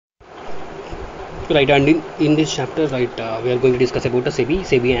Right, and in this chapter, right, we are going to discuss about the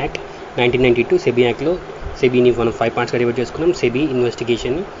SEBI Act 1992. SEBI Act lo SEBI ni మనం 5 parts గా divide చేసుకున్నాం. SEBI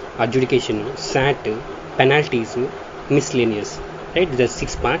investigation, adjudication, SAT, penalties, miscellaneous. Right, there are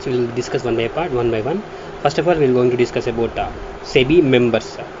 6 parts. We will discuss one by one. First of all, we are going to discuss about SEBI members.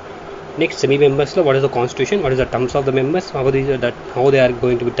 Next, SEBI members lo what is the constitution, what is the terms of the members, how they are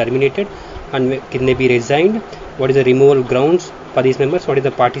going to be terminated, and can they be resigned, what is the removal grounds for these members, what is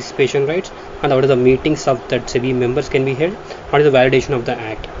the participation rights, and what are the meetings of that SEBI members can be held, what is the validation of the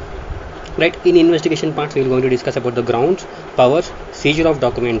act. Right, in investigation parts we are going to discuss about the grounds, powers, seizure of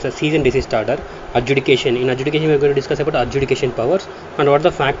documents, cease and desist order, adjudication. In adjudication we are going to discuss about adjudication powers and what are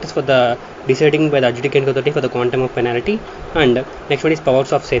the factors for the deciding by the adjudicating authority for the quantum of penalty. And next one is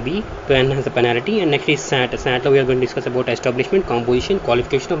powers of SEBI to enhance the penalty, and next is SAT. SAT we are going to discuss about establishment, composition,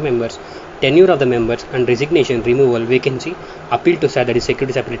 qualification of members, tenure of the members, and resignation, removal, vacancy, appeal to SAT, that is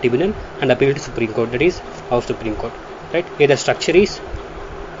Securities Appellate Tribunal, and appeal to Supreme Court, that is our Supreme Court. Right, here the structure is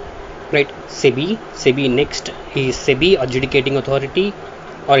right, SEBI next is SEBI adjudicating authority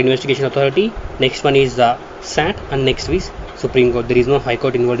or investigation authority, next one is the SAT, and next is Supreme Court. There is no High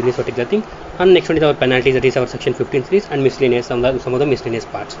Court involved in this particular thing. And next one is our penalties, that is our section 15 series, and miscellaneous, some of the miscellaneous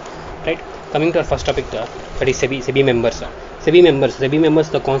parts. Right, coming to our first topic, that is SEBI members. SEBI members,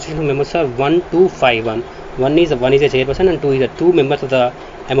 the constitutional members are 1, 2, 5, 1. One is a chairperson, and two members of the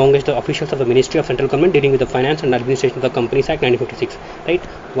amongst the officials of the Ministry of Central Government dealing with the finance and administration of the Companies Act 1956. Right,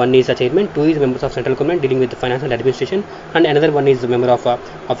 one is a chairman, two is members of Central Government dealing with the finance and administration, and another one is a member of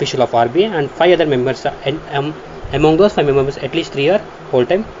official of RBI, and 5 other members. Among those 5 members, at least 3 are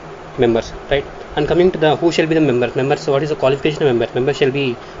whole-time members. Right, and coming to the who shall be the members. So what is the qualification of members? Members shall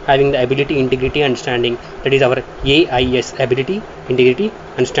be having the ability, integrity, and standing. That is our AIS, ability, integrity,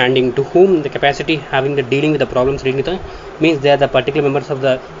 and standing. To whom the capacity having the dealing with the problems dealing with the means they are the particular members of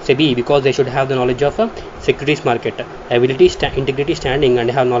the SEBI because they should have the knowledge of securities market, ability, integrity, standing,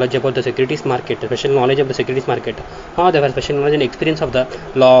 and have knowledge about the securities market, special knowledge of the securities market, or they have special knowledge and experience of the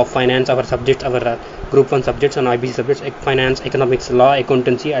law, finance, our subjects, our group 1 subjects and IBC subjects, finance, economics, law,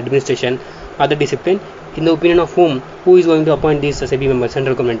 accountancy, administration, other discipline. In the opinion of who is going to appoint these SEBI members?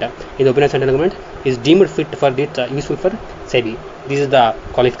 Central government. In the opinion of central government is deemed fit for this, useful for SEBI. This is the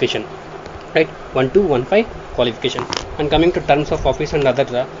qualification. Right, 1, 2, 1, 5 qualification. And coming to terms of office and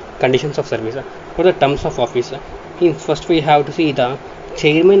other conditions of service. For the terms of office, first we have to see the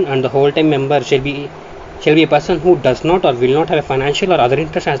chairman and the whole-time member shall be a person who does not or will not have a financial or other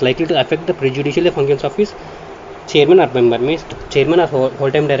interest as likely to affect the prejudicial functions of his chairman or member. Means chairman or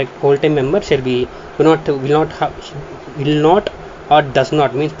whole-time member shall be will not or does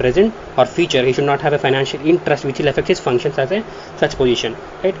not means present or future. He should not have a financial interest which will affect his functions as a such position.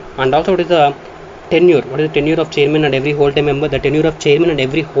 Right, and also what is the tenure? What is the tenure of chairman and every whole-time member? The tenure of chairman and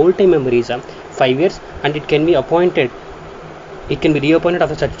every whole-time member is 5 years, and it can be appointed. It can be reappointed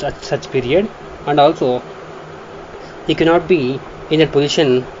after such period, and also he cannot be in that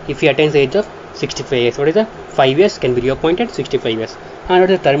position if he attains the age of 65 years. What is the 5 years can be reappointed 65 years. And what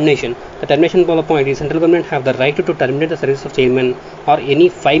is the termination? The termination point is central government have the right to terminate the service of chairman or any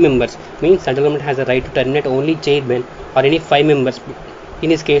 5 members. Means central government has the right to terminate only chairman or any 5 members. In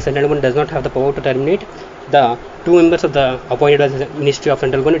this case, central government does not have the power to terminate the 2 members of the appointed by the Ministry of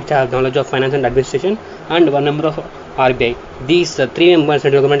Central Government which have knowledge of finance and administration, and 1 member of RBI. These 3 members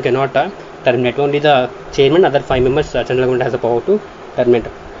central government cannot terminate. Only the chairman, other 5 members central government has the power to terminate.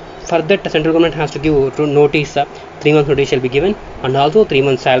 For that, the central government has to give notice, 3 months notice shall be given, and also 3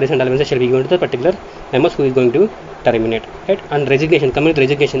 months salaries and allowances shall be given to the particular members who is going to terminate. Right, and resignation. Coming to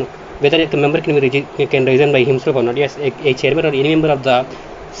resignation, whether the member can resign by himself or not. Yes, a chairman or any member of the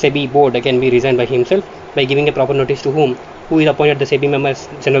SEBI board can be resigned by himself by giving a proper notice to who is appointed the SEBI members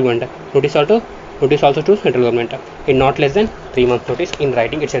central government. Notice also to central government in not less than 3 months notice in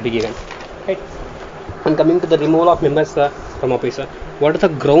writing it shall be given. Right, and coming to the removal of members from office. What are the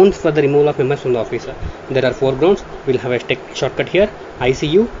grounds for the removal of members from the office? There are 4 grounds. We'll have a shortcut here.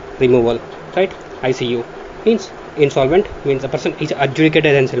 ICU, removal. Right, ICU means insolvent, means a person is adjudicated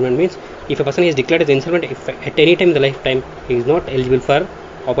as insolvent, means if a person is declared as insolvent if at any time in the lifetime he is not eligible for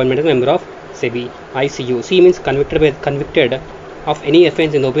appointment as a member of SEBI. ICU. C means convicted of any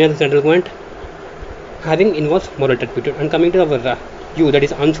offence in the opinion of the central government having involves moral turpitude. And coming to our U, that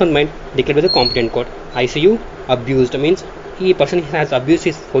is unsound mind declared by the competent court. ICU, abused means a person has abused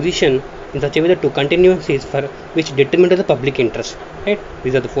his position in such a way that to continue his for which detriment to the public interest. Right,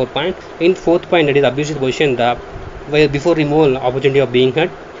 these are the 4 points. In 4th point, that is abuse his position, the before removal opportunity of being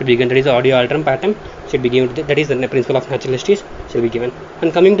heard should be given. That is the audio alterum pattern should be given. That is the principle of natural justice shall be given.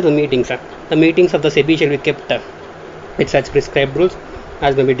 And coming to the meetings of the SEBI shall be kept with such prescribed rules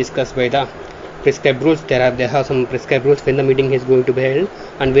as may be discussed by the prescribed rules. They have some prescribed rules when the meeting is going to be held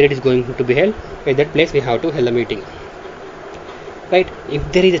and where it is going to be held. At that place we have to hold a meeting. Right? If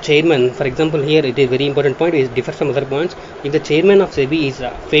there is a chairman, for example, here it is very important point, it differs from other points. If the chairman of SEBI is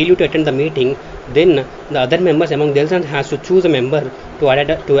failure to attend the meeting, then the other members among themselves has to choose a member to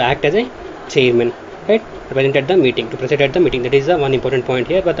act as a chairman, right? To present at the meeting, That is the one important point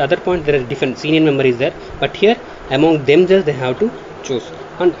here. But the other point, there is different senior member is there, but here among themselves they have to choose.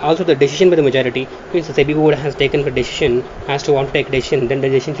 And also the decision by the majority means the SEBI board has taken the decision, has to want to take a decision, then the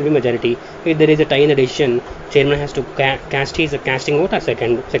decision should be majority. If there is a tie in the decision, chairman has to cast his casting vote or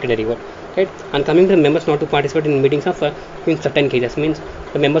secondary vote, right? And coming to the members not to participate in meetings of in certain cases, means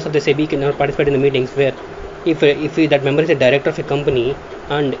the members of the SEBI cannot participate in the meetings where if that member is a director of a company,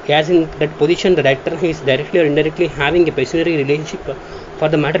 and as in that position the director is directly or indirectly having a pecuniary relationship for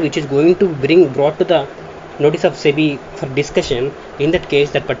the matter which is going to brought to the notice of SEBI for discussion, in that case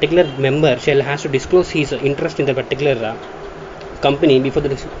that particular member has to disclose his interest in the particular company before to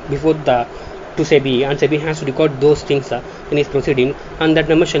SEBI, and SEBI has to record those things in his proceeding, and that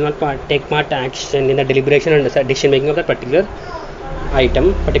member shall not take part action in the deliberation and the decision making of that particular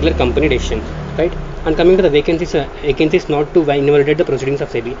particular company decision, right? And coming to the vacancies not to invalidate the proceedings of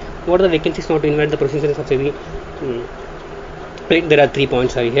SEBI. What are the vacancies not to invalidate the proceedings of SEBI? There are 3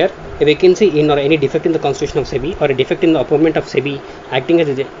 points here. A vacancy in or any defect in the constitution of SEBI, or a defect in the appointment of SEBI, acting as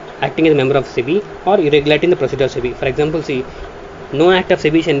a member of SEBI, or irregularity in the procedure of SEBI. For example, see, no act of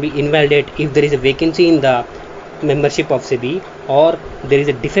SEBI can be invalidated if there is a vacancy in the membership of SEBI, or there is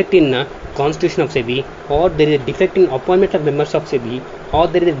a defect in constitution of SEBI, or there is a defect in appointment of members of SEBI, or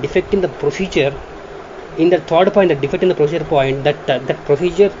there is a defect in the procedure. In the third point, the defect in the procedure point, that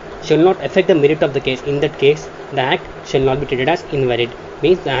procedure shall not affect the merit of the case. In that case, the act shall not be treated as invalid,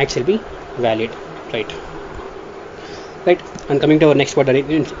 means the act shall be valid, right? And coming to our next part,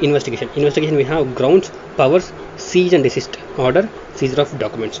 investigation. We have grounds, powers, seize and desist order, seizure of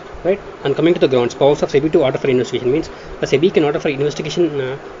documents, right? And coming to the grounds, powers of SEBI to order for investigation means the SEBI can order for investigation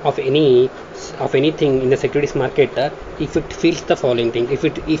of anything in the securities market if it feels the following thing. If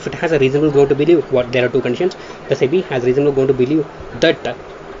it has a reasonable ground to believe, there are two conditions. The SEBI has reasonable ground to believe that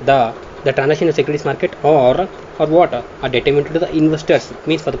the transaction in the securities market or what are detrimental to the investors,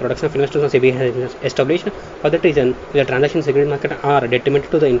 means for the protection of investors, SEBI has established. For that reason, if the transaction in the securities market are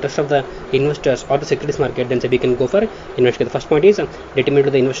detrimental to the interest of the investors or the securities market, then SEBI can go for investigation. The first point is detrimental to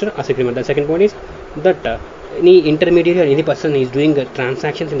the investor or securities market. The second point is that any intermediary or any person is doing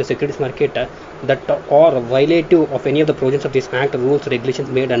transactions in the securities market that are violative of any of the provisions of this act, rules, regulations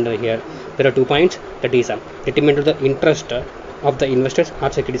made under here. There are 2 points, that is detrimental to the interest of the investors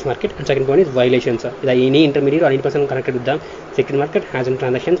or securities market, and second point is violations. Any intermediary or any person connected with the security market has in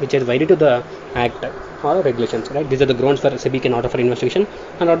transactions which is violated to the act or regulations, right? These are the grounds for SEBI can order for investigation.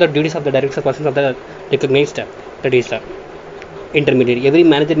 And what are the duties of the directors or persons of the recognized, that is intermediary. Every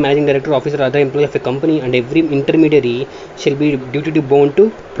manager, managing director, officer, or other employee of a company, and every intermediary shall be duty to bound to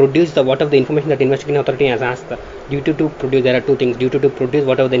produce whatever the information that investigation authority has asked. Duty to produce, there are two things: duty to produce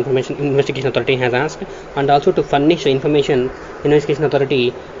whatever the information investigation authority has asked, and also to furnish the information investigation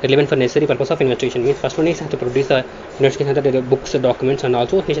authority relevant for necessary purpose of investigation. Means first one is to produce the investigation authority books, documents, and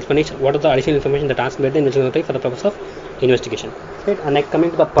also he shall furnish what are the additional information that asked by the investigation authority for the purpose of investigation. Right? And next coming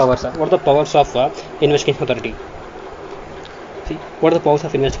to the powers. What are the powers of investigation authority? What are the powers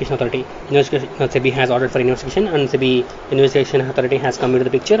of investigation authority? SEBI has ordered for investigation, and SEBI investigation authority has come into the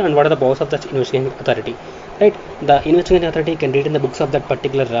picture. And what are the powers of that investigation authority? Right, the investigation authority can read in the books of that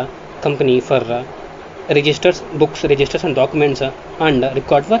particular company for registers and documents and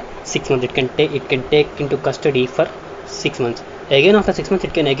record for 6 months. It can take into custody for 6 months. Again, after 6 months,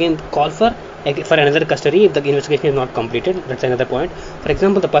 it can again call for another custody if the investigation is not completed. That's another point. For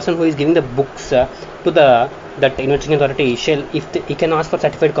example, the person who is giving the books to that investigation authority he can ask for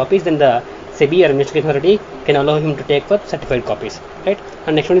certified copies, then the SEBI or investigation authority can allow him to take for certified copies. Right.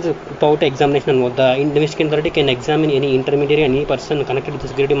 And next one is about examination. The investigation authority can examine any intermediary, any person connected with the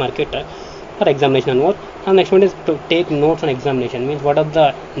security market for examination and more. And next one is to take notes on examination. Means what are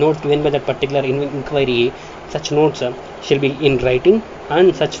the notes given by that particular inquiry. Such notes shall be in writing,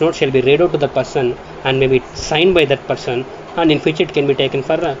 and such notes shall be read out to the person and may be signed by that person, and in which it can be taken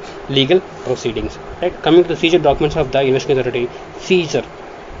for legal proceedings. Right. Coming to the seizure documents of the investigation authority.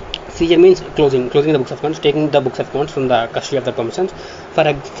 Seizure means closing the books of accounts, taking the books of accounts from the custody of the persons. For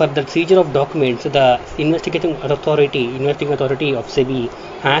the seizure of documents, the investigating authority of SEBI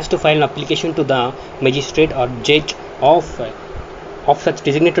has to file an application to the magistrate or judge of such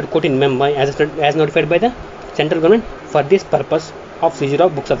designated court in Mumbai as notified by the central government for this purpose of seizure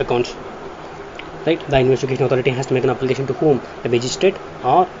of books of accounts. right? The investigation authority has to make an application to whom? The magistrate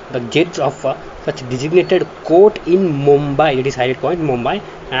or the judge of such designated court in Mumbai. It is highlighted point Mumbai,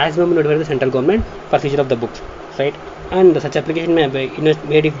 as well notified the central government for seizure of the books, right? And such application may be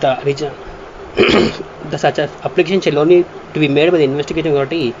made if the region such application shall only to be made by the investigating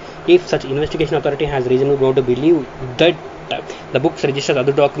authority if such investigation authority has reasonable ground to believe that the books, registers,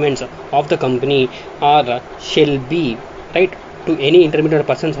 other documents of the company or shall be, right, to any intermediate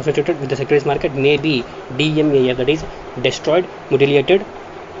persons associated with the securities market may be DMAF, that is destroyed, mutilated,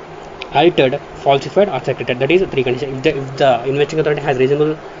 altered, falsified or secreted. That is three conditions. If the investigating authority has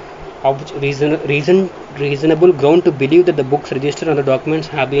reasonable ground to believe that the books, registered, and the documents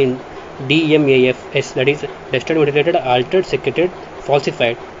have been DMAFS, that is destroyed, mutilated, altered, secreted,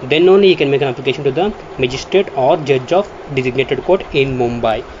 falsified, then only he can make an application to the magistrate or judge of designated court in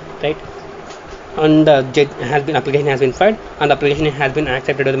Mumbai, right? And the application has been filed and the application has been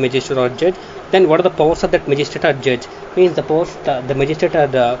accepted by the magistrate or judge. Then what are the powers of that magistrate or judge? Means the powers, the magistrate or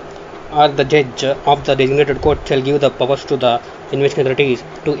the judge of the designated court shall give the powers to the investigating authorities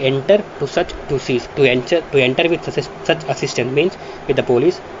to enter, to search, to seize. To enter with such assistance means with the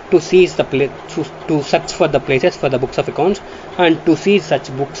police, to seize the to search for the places for the books of accounts, and to seize such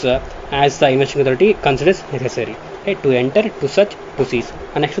books as the investigating authority considers necessary. Right? To enter, to search, to seize.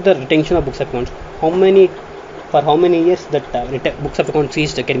 And next to the retention of books of accounts, for how many years that books of accounts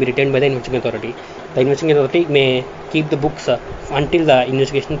seized can be retained by the investigating authority. The investigating authority may keep the books until the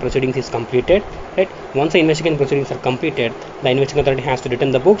investigation proceedings is completed. Right? Once the investigation proceedings are completed, the investigating authority has to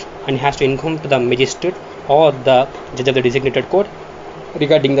return the books and has to inform to the magistrate or the judge of the designated court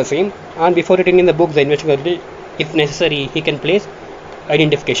regarding the same. And before returning the books, the investigating authority, if necessary, he can place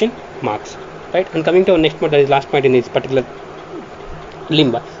identification marks. Right? And coming to our next point, that is last point in this particular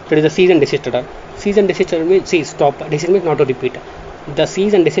limb, that is the cease and desist order. Cease and desist order means cease, stop. Desist means not to repeat. The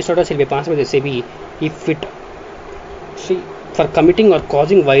cease and desist order shall be passed by the SEBI if it for committing or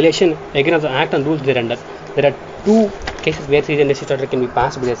causing violation against the act and rules thereunder. There are two cases where cease and desist order can be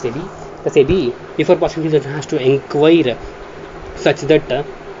passed by the SEBI. The SEBI, before passing this, has to inquire such that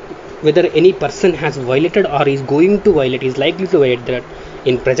whether any person has violated or is going to violate, is likely to violate, that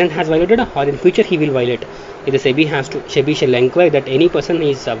in present has violated or in future he will violate. If the SEBI shall inquire that any person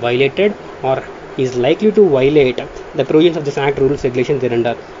is violated or is likely to violate the provisions of this act, rules, regulations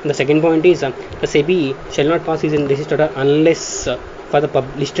thereunder. And the second point is the SEBI shall not pass cease and desist order unless for the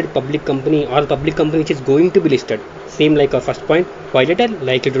listed public company or the public company which is going to be listed. Same like our first point, violated,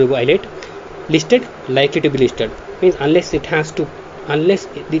 likely to violate, listed, likely to be listed. Means unless there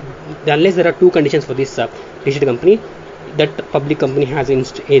are two conditions for this listed company, that public company has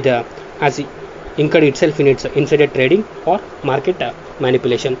incurred itself in its insider trading or market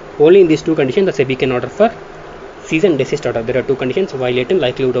manipulation. Only in these two conditions the SEBI can order for cease and desist order. There are two conditions: violated,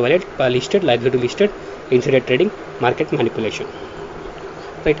 likely to violate; listed, likely to listed; insider trading, market manipulation.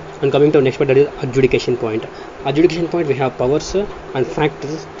 Right? And coming to the next point, that is adjudication point. Adjudication point, we have powers and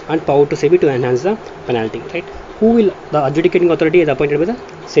factors and power to SEBI to enhance the penalty. Right? The adjudicating authority is appointed by the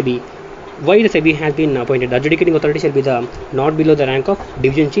SEBI. Why the SEBI has been appointed? The adjudicating authority shall be not below the rank of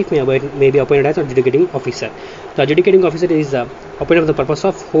division chief, may be appointed as adjudicating officer. The adjudicating officer is appointed for the purpose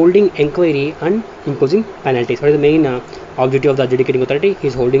of holding inquiry and imposing penalties. What is the main objective of the adjudicating authority? He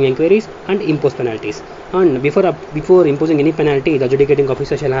is holding inquiries and impose penalties. And before imposing any penalty, the adjudicating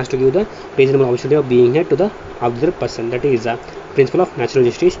officer shall has to give the reasonable opportunity of being heard to the observed person. That is principle of natural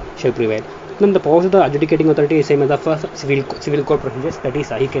justice shall prevail. Then the powers of the adjudicating authority is same as the first civil court procedures. That is,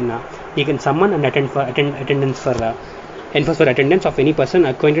 he can summon and enforce for attendance of any person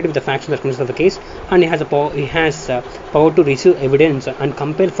acquainted with the facts and circumstances of the case, and he has power to receive evidence and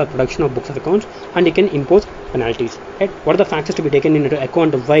compel for production of books of accounts, and he can impose penalties. Right? What are the factors to be taken into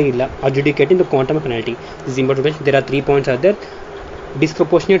account while adjudicating the quantum of penalty? This is important. There are 3 points are there: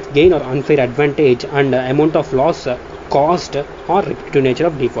 disproportionate gain or unfair advantage, and amount of loss caused or repetitive nature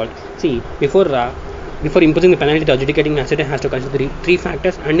of default. See, before imposing the penalty, the adjudicating authority has to consider three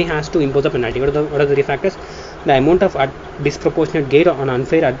factors, and he has to impose the penalty. What are the 3 factors? The amount of disproportionate gain or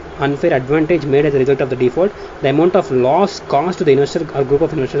unfair advantage made as a result of the default, the amount of loss caused to the investor or group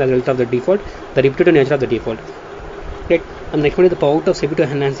of investors as a result of the default, the repetitive nature of the default. Right? And next one is the power of SEBI to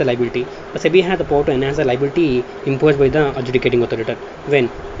enhance the liability. The SEBI has the power to enhance the liability imposed by the adjudicating authority. When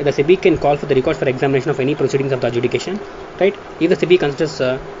the SEBI can call for the records for examination of any proceedings of the adjudication. Right? If the SEBI considers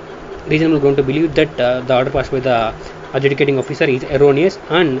reasonable ground to believe that the order passed by the adjudicating officer is erroneous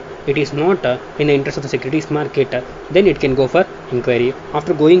and it is not in the interest of the securities market, then it can go for inquiry.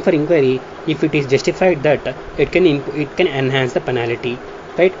 After going for inquiry, if it is justified that it can enhance the penalty,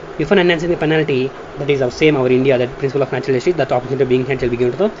 right? Before enhancing the penalty, that is our same our India, that principle of natural justice, that opportunity being had shall be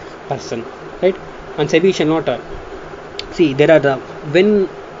given to the person, right? And SEBI shall not see there are the when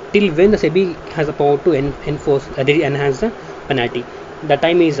till when the SEBI has the power to enforce enhance the penalty. The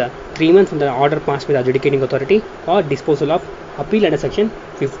time is 3 months from the order passed by the adjudicating authority or disposal of appeal under section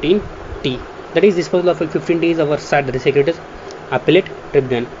 15T. That is disposal of 15 days our SAT, that is Securities Appellate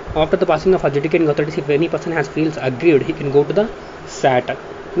Tribunal. After the passing of adjudicating authorities, if any person has feels aggrieved, he can go to the SAT.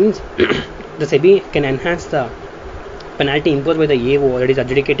 Means the SEBI can enhance the penalty imposed by the AO, that is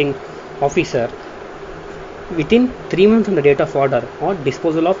adjudicating officer, within 3 months from the date of order or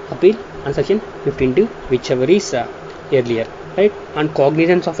disposal of appeal on section 15 whichever is earlier, right? And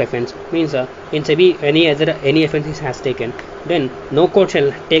cognizance of offence means in SEBI any offence has taken, then no court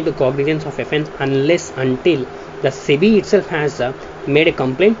shall take the cognizance of offence until the SEBI itself has made a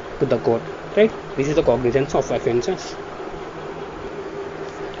complaint to the court, right? This is the cognizance of offences,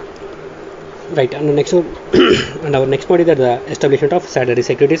 right? And the next one and our next point is that the establishment of SAT, that is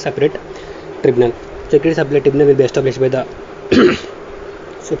Securities Appellate Tribunal. Securities Appellate Tribunal will be established by the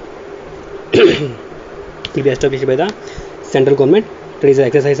central government. That is the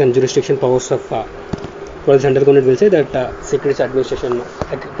exercise and jurisdiction powers of the central government will say that Securities Administration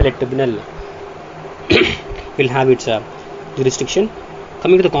Appellate Tribunal will have its jurisdiction.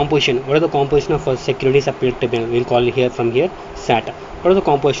 Coming to the composition, what is the composition of Securities Appellate Tribunal? We will call it here from here SAT. What is the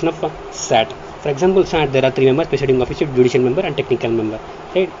composition of SAT? For example, SAT, there are 3 members: presiding officer, judicial member, and technical member.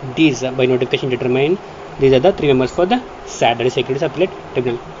 Right? These by notification determine. These are the 3 members for the SAT, that is Securities Appellate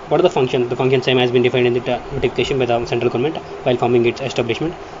Tribunal. What are the functions? The function same has been defined in the notification by the central government while forming its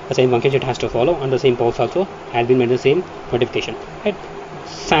establishment. The same functions it has to follow, and the same powers also has been made in the same notification. Right?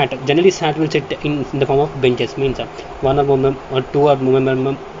 SAT, generally SAT will sit in the form of benches, means one or more or two or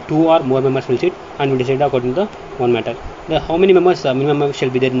more members will sit and will decide according to the one matter. How many members, minimum members shall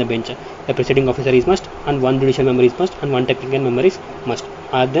be there in the bench? The presiding officer is must, and one judicial member is must, and one technical member is must.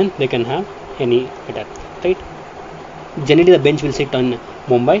 Then they can have any matter, right? Generally the bench will sit on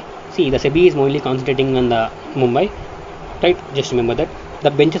Mumbai. See, the SEBI is mainly concentrating on the Mumbai, right? Just remember that.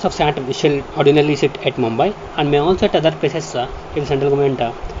 The benches of SAT shall ordinarily sit at Mumbai and may also at other places if the central government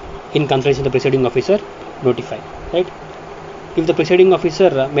in consultation the presiding officer notify, right? If the presiding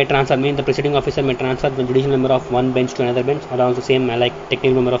officer may transfer, means the presiding officer may transfer the judicial member of one bench to another bench, or also same like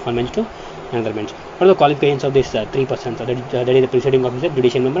technical member of one bench to another bench. What are the qualifications of this 3 persons? That is the presiding officer,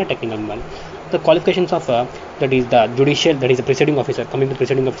 judicial member, and technical member. The qualifications of that is the judicial, that is the presiding officer. Coming to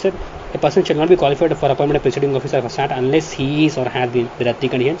presiding officer, a person shall not be qualified for appointment of presiding officer of a SAT unless he is or has been. There are 3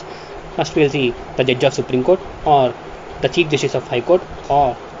 conditions. First, we will see the judge of Supreme Court, or the Chief Justice of High Court,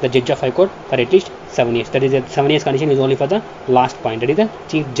 or the Judge of High Court for at least 7 years. That is the 7 years condition is only for the last point. That is the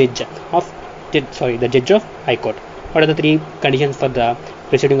Chief Judge of the Judge of High Court. What are the 3 conditions for the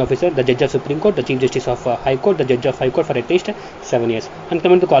presiding officer? The Judge of Supreme Court, the Chief Justice of High Court, the Judge of High Court for at least 7 years. And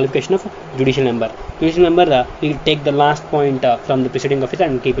coming to the qualification of judicial member. Judicial member, we will take the last point from the presiding officer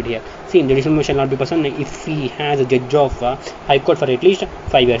and keep it here. See, in judicial member shall not be person if he has a Judge of High Court for at least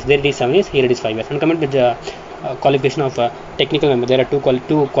 5 years. There it is 7 years, here it is 5 years. And coming to the qualification of technical member, there are two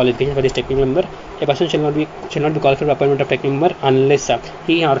qualifications for this technical member. A person shall not be qualified for appointment of technical member unless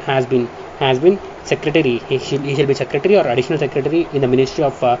he or has been secretary. He shall be secretary or additional secretary in the Ministry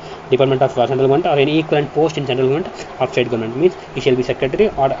of Department of Central Government or any equivalent post in central government or state government. Means he shall be secretary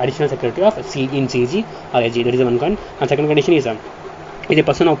or additional secretary of in CG or SG. That is the one kind. And second condition is a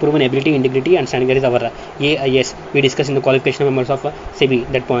person of proven ability, integrity, and standing. That is our AIS. We discussed in the qualification members of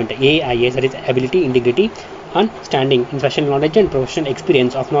SEBI that point. AIS, that is ability, integrity, and standing, professional knowledge and professional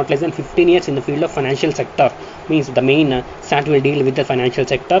experience of not less than 15 years in the field of financial sector. Means the main SAT will deal with the financial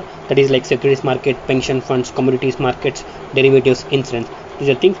sector, that is like securities market, pension funds, commodities markets, derivatives, insurance. These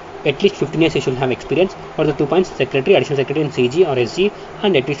are things. At least 15 years you should have experience. For the 2 points, secretary, additional secretary in CG or SG,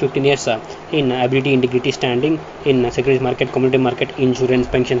 and at least 15 years in ability, integrity, standing in securities market, commodity market, insurance,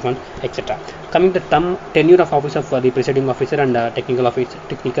 pension fund, etc. Coming to the tenure of office of the presiding officer and technical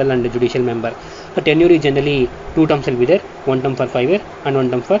and judicial member. The tenure is generally 2 terms will be there, 1 term for 5 years and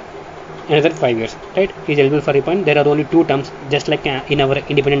 1 term for another 5 years, right? He is eligible for appointment. There are only 2 terms, just like in our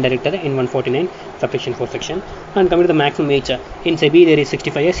independent director in 149 subsection 4 section. And coming to the maximum age, in SEBI there is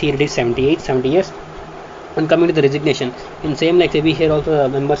 65 years, here it is 70 years. And coming to the resignation, in same like SEBI, here also the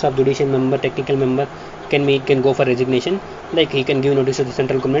members of judicial member, technical member can go for resignation. Like he can give notice to the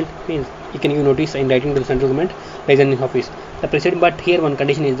central government, means he can give notice in writing to the central government, resign in office. The president, but here one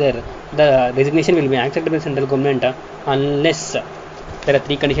condition is there, the resignation will be accepted by the central government unless there are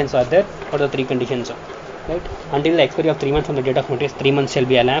 3 conditions are there. What are the 3 conditions? Right? Until the expiry of 3 months from the date of notice, 3 months shall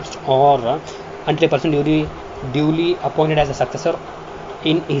be elapsed, or until a person duly appointed as a successor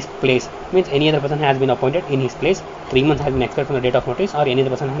in his place, means any other person has been appointed in his place. 3 months has been expired from the date of notice, or any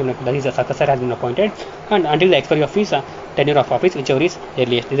other person has been, that is a successor, has been appointed, and until the expiry of his tenure of office, whichever is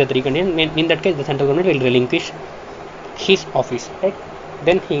earliest. These are 3 conditions. In that case, the central government will relinquish his office, right?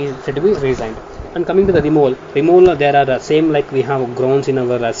 Then he is said to be resigned. And coming to the removal, there are the same like we have grounds in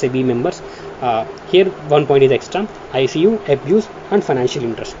our SEBI members. Here one point is extra: ICU, abuse, and financial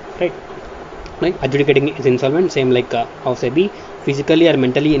interest, right? Like adjudicating is insolvent, same like of SEBI. Physically or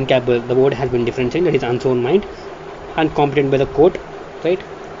mentally incapable, the word has been differentiated, that is unsound mind, and competent by the court, right?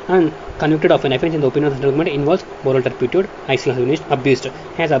 And convicted of an offence in the opinion of the central government involves moral turpitude. ICU has been abused,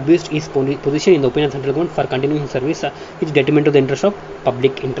 has abused his position in the opinion of the central government for continuing his service which detriment to the interest of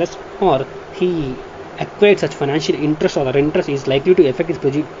public interest, or he acquired such financial interest or other interest is likely to affect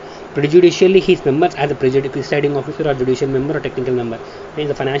his prejudicially his members as a presiding officer or judicial member or technical member. Means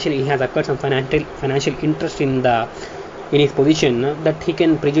the financial, he has acquired some financial interest in his position that he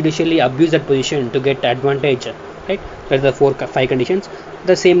can prejudicially abuse that position to get advantage, right? That's the 5 conditions.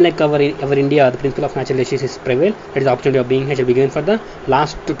 The same like our India, the principle of natural justice is prevail. That is the opportunity of being shall be given for the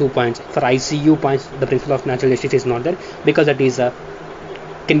last 2 points. For ICU points, the principle of natural justice is not there because that is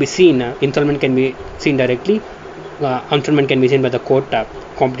can be seen. Insolvent can be seen directly. Unsolvent can be seen by the court,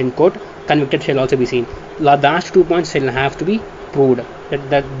 competent court. Convicted shall also be seen. The last 2 points shall have to be proved.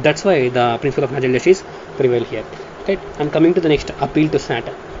 That's why the principle of natural justice prevail here. Right. And coming to the next, appeal to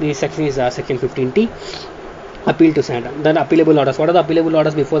SAT. This section is section 15T. Appeal to SAT. Then appealable orders. What are the appealable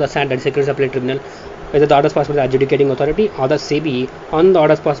orders before the SAT, that is Securities Appellate Tribunal? Whether the orders passed by the adjudicating authority or the SEBI, on the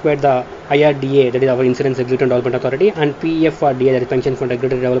orders passed by the IRDA, that is our Insurance Regulatory Development Authority, and PFRDA, that is Pension Fund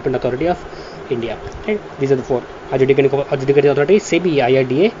Regulatory Development Authority of India. Right. These are the 4 adjudicating authorities: SEBI,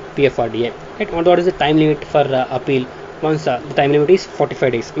 IRDA, PFRDA. Right. And what is the time limit for appeal? Once the time limit is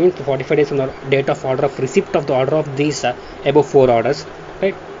 45 days, means 45 days from the date of order of receipt of the order of these above 4 orders,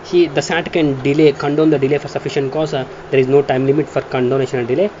 right? The SAT can condone the delay for sufficient cause. There is no time limit for condonation and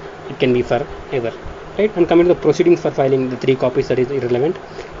delay. It can be forever, right? And coming to the proceedings for filing the 3 copies, that is irrelevant.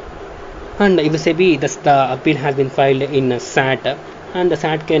 And if the SEBI, the appeal has been filed in SAT, and the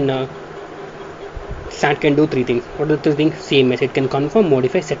SAT can do 3 things. What are the 3 things? CMS. It can confirm,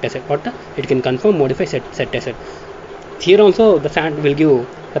 modify, set aside. It can confirm, modify, set aside. Here also the SAT will give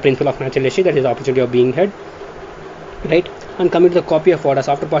the principle of natural justice, that is the opportunity of being heard, right? And coming to the copy of orders,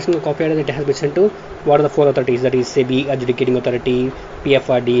 after passing the copy order, it has been sent to what are the 4 authorities, that is SEBI, adjudicating authority,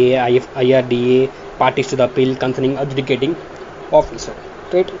 PFRDA, IRDA, parties to the appeal concerning adjudicating officer,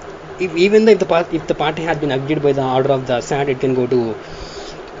 right? If the party has been agreed by the order of the SAT, it can go to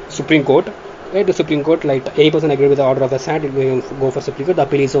Supreme Court. Right, the Supreme Court, like any person agreed with the order of the SAT, it will go for Supreme Court. The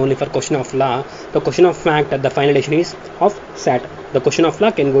appeal is only for question of law. The question of fact, the final decision is of SAT. The question of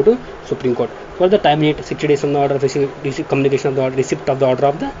law can go to Supreme Court. For the time limit, 60 days from the order of communication of the order, receipt of the order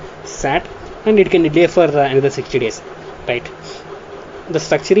of the SAT, and it can delay for another 60 days. Right. The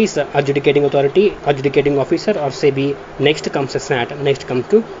structure is adjudicating authority, adjudicating officer, or SEBI. Next comes the SAT. Next comes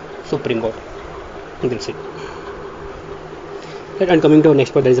to Supreme Court. That's it. And coming to our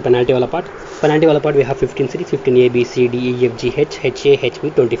next part, there is a penalty wala part. Penalty wala part, we have 15 series: 15A, B, C, D, E, F, G, H, HA,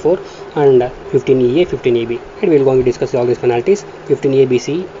 HB, 24, and 15EA, 15AB. And we will going to discuss all these penalties: 15A, B,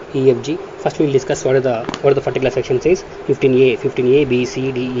 C, E, F, G. First, we will discuss what the particular section says. 15A, B,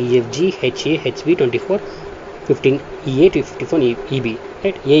 C, D, E, F, G, HA, HB, 24, 15EA to 54 EB.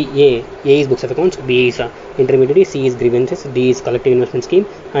 Right? A is books of accounts, B is intermediary, C is grievances, D is collective investment scheme,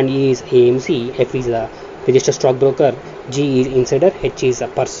 and E is AMC, F is registered stockbroker, G is insider, H is a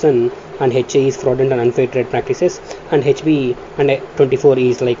person, and HA is fraudulent and unfair trade practices, and HB and 24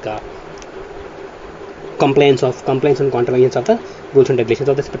 is like complaints and contraventions of the rules and regulations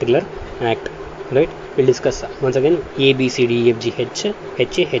of this particular act. Right? We'll discuss once again A, B, C, D, E, F, G, H,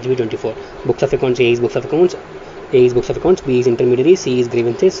 HA, HB, 24. Books of accounts: A is books of accounts, A is books of accounts, B is intermediary, C is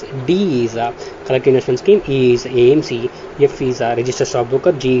grievances, D is collective investment scheme, E is AMC, F is registered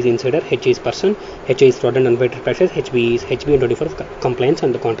stockbroker, G is insider, H is person, H is fraud and unfair practices, HB and 24 complaints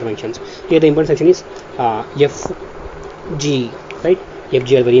and the contraventions. Here the important section is FG, right?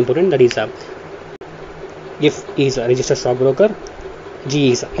 FG are very important. That is F is registered stockbroker,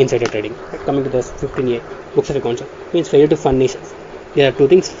 G is insider trading. Coming to the 15A, books of accounts, means failure to furnish. There are 2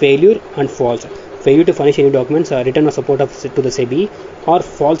 things: failure and false. Failure to furnish any documents written or support to the SEBI, or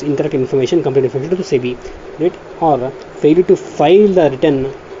false incorrect information, complete information to the SEBI, right? Or failure to file the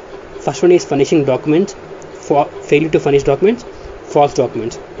written. First one is furnishing documents, failure to furnish documents, false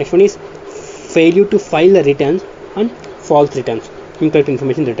documents. Next one is failure to file the returns and false returns, incorrect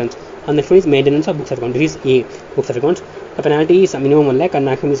information returns. and next one is maintenance of books of accounts. This is A, books of accounts. The penalty is minimum 1 lakh and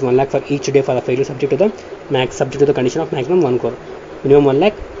maximum is 1 lakh for each day for the failure, subject to the condition of maximum 1 crore. Minimum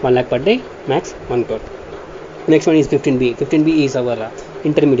 1 lakh per day, max 1 crore. Next one is 15B. 15B is our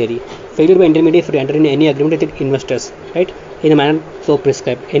intermediary. Failure by intermediary for enter in any agreement with investors, right? In a manner so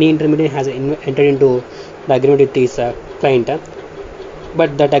prescribed. Any intermediary has entered into the agreement with his client,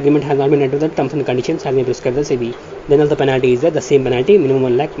 but that agreement has not been entered. The terms and conditions has been prescribed by SEBI. Then also the penalty is there, the same penalty, minimum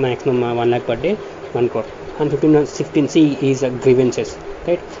 1 lakh, maximum 1 lakh per day, 1 crore. And 16C is grievances,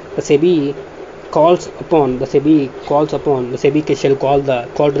 right? The SEBI shall call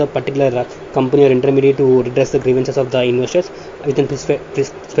to the particular company or intermediary to redress the grievances of the investors within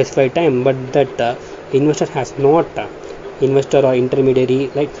specified time, but that investor has not investor or intermediary,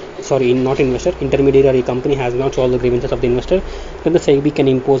 intermediary or a company has not solved the grievances of the investor, then the SEBI can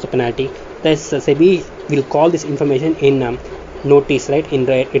impose a penalty. Thus SEBI will call this information in notice, right? In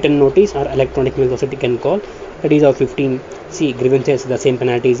written notice or electronic mail society can call. That is our 15C, grievances. The same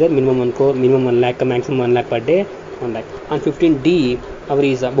penalty is there, minimum 1 crore, minimum 1 lakh, maximum 1 lakh per day, 1 lakh. And 15D, our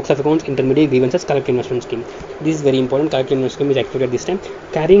is books of accounts, intermediate, grievances, collective investment scheme. This is very important. Collective investment scheme is activated this time.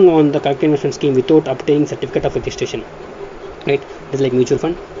 Carrying on the collective investment scheme without obtaining certificate of registration, right? It is like mutual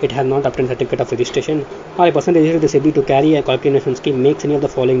fund. It has not obtained certificate of registration, or a person registered with the SEBI to carry a collective investment scheme makes any of the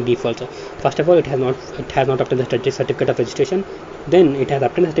following defaults. First of all, it has not obtained the certificate of registration. Then it has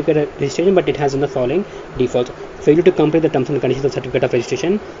obtained the certificate of registration, but it has done the following defaults: failure to complete the terms and conditions of certificate of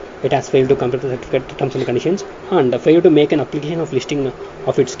registration. It has failed to complete the certificate terms and conditions, and failure to make an application of listing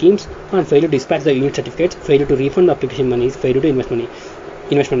of its schemes, and failure to dispatch the unit certificates, failure to refund the application monies, failure to invest money.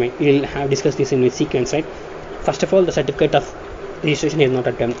 We will have discussed this in a sequence, right? First of all, the certificate of registration is not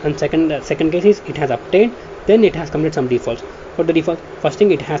obtained, and second case is it has obtained, then it has committed some defaults. For the default, first thing,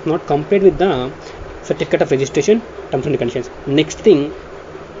 it has not complied with the certificate of registration terms and conditions. Next thing,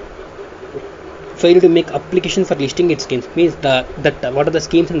 failure to make application for listing its schemes, means that what are the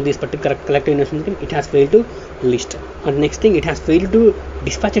schemes in this particular collective investment scheme, it has failed to list. And next thing, it has failed to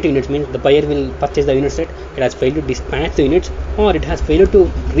dispatch it units, means the buyer will purchase the units, right? It has failed to dispatch the units, or it has failed to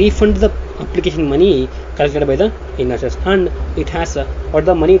refund the application money collected by the investors, and it has what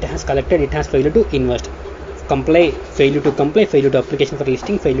the money it has collected, it has failed to invest. Failure to application for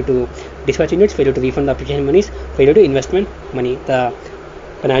listing, failure to dispatch units, failure to refund the application monies, failure to investment money. The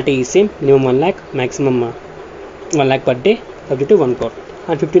penalty is same, minimum 1 lakh, maximum 1 lakh per day, subject to 1 crore.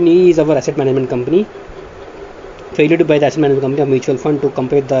 And 15E is our asset management company. Failure to buy the asset management company of mutual fund to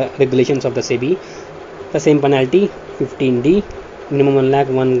comply with the regulations of the SEBI. The same penalty, 15D, minimum 1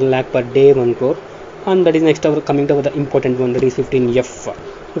 lakh per day, 1 crore. And that is next coming to the important one, that is 15F.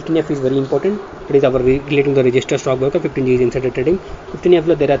 15F is very important. It is our relating to the registered stockbroker. 15G is insider trading.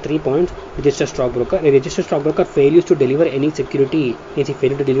 15F there are 3 points. Registered stockbroker. A registered stockbroker fails to deliver any security, means he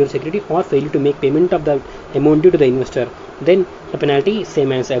failed to deliver security or failure to make payment of the amount due to the investor. Then the penalty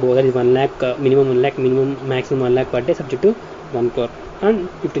same as above, that is 1 lakh, minimum 1 lakh, maximum 1 lakh per day, subject to 1 crore. And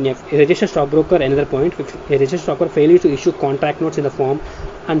 15F, a registered stockbroker, another point, a registered stockbroker fails to issue contract notes in the form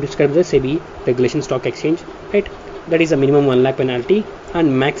and describes the SEBI regulation stock exchange, right? That is a minimum 1 lakh penalty,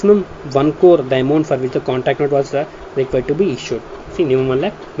 and maximum 1 crore the amount for which the contract note was required to be issued. See, minimum 1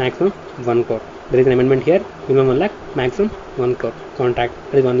 lakh, maximum 1 crore. There is an amendment here, minimum 1 lakh, maximum 1 crore. Contract,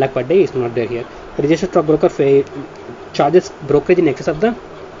 that is 1 lakh per day, is not there here. The registered stockbroker charges brokerage in excess of the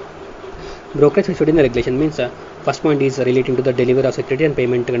brokerage issued in the regulation, means first point is relating to the delivery of security and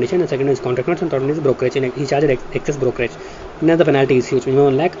payment condition, and second is contract notes, and third one is brokerage, and he charges excess brokerage. Now the penalty is huge, minimum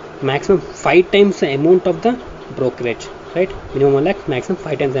 1 lakh, maximum 5 times the amount of the brokerage, right? Minimum 1 lakh, maximum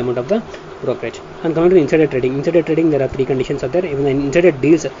 5 times the amount of the brokerage. And coming to the insider trading, there are 3 conditions are there. Even the insider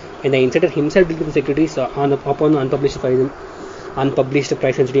deals, when the insider himself deals with the securities upon unpublished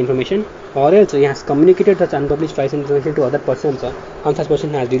price sensitive information, or else he has communicated such unpublished price information to other persons, and such person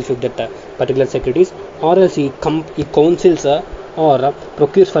has deals with that particular securities, or else he counsels or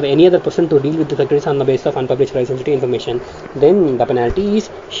procures for any other person to deal with the securities on the basis of unpublished price sensitive information, then the penalty is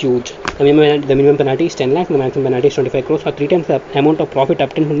huge. The minimum penalty is 10 lakh, the maximum penalty is 25 crores, or 3 times the amount of profit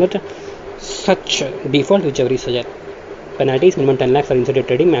obtained from that such default, whichever is higher. Penalty is minimum 10 lakh for insider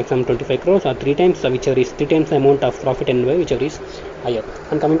trading, maximum 25 crores, or 3 times the amount of profit earned by whichever is higher.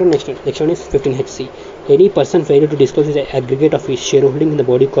 And coming to next one is 15HC. Any person failure to disclose his aggregate of his shareholding in the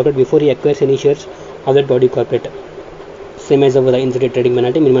body corporate before he acquires any shares of that body corporate. Same as over the insider trading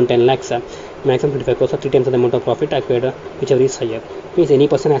penalty, minimum 10 lakhs, maximum 25 crores, or 3 times the amount of profit acquired, whichever is higher. Means any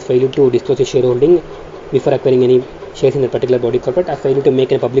person has failed to disclose his shareholding before acquiring any shares in a particular body corporate, or failure to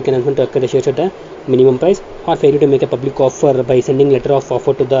make a public announcement to acquire the shares at the minimum price, or failure to make a public offer by sending letter of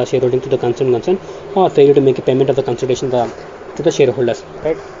offer to the shareholding to the concern, or failure to make a payment of the consideration to to the shareholders,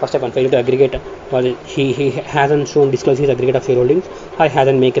 right? First step 1, failure to aggregate, or he hasn't shown disclose his aggregate of shareholdings, or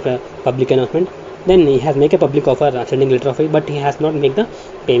hasn't make a public announcement. Then he has make a public offer, sending letter of it, but he has not make the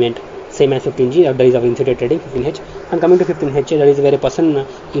payment. Same as 15G, that is of insider trading, 15H. And coming to 15H, that is where a person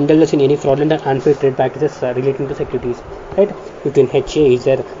indulges in any fraudulent and unfair trade practices relating to securities, right? 15HA is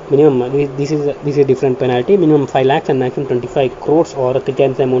there minimum, this is different penalty, minimum 5 lakhs and maximum 25 crores or 3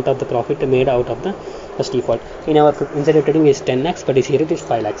 times the amount of the profit made out of the first default. In our insider trading is 10 lakhs, but here it is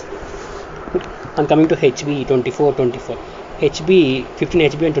 5 lakhs. And coming to HB 24, HB 15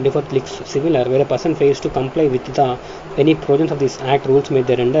 HB and 24 looks similar, where a person fails to comply with the any provisions of this act rules made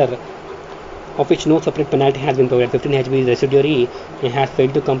thereunder, of which no separate penalty has been provided. 15 HB is residuary, it has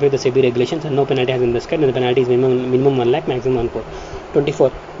failed to comply with the SEBI regulations and no penalty has been prescribed, and the penalty is minimum 1 lakh, maximum 1 crore. 24,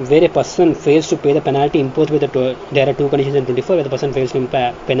 where a person fails to pay the penalty imposed by the there are two conditions in 24, where the person fails to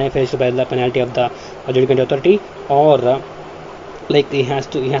pay the penalty of the adjudicant authority, or like he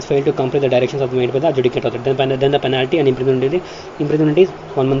has failed to complete the directions of made by the adjudicant authority. Then the penalty and imprisonment is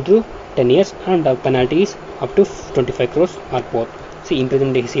 1 month to 10 years, and the penalty is up to 25 crores or more. See,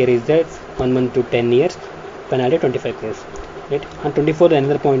 imprisonment here is there 1 month to 10 years, penalty 25 crores. Right? And 24, the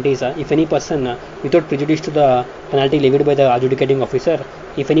another point is if any person without prejudice to the penalty levied by the adjudicating officer,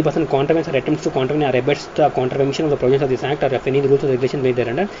 if any person contravenes or attempts to contravene or abates the contravention of the provisions of this act, or if any rules or regulations made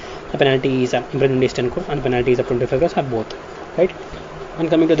thereunder, the penalty is imprisonment is 10 crores and penalty is up to 25 crores or both. Right? And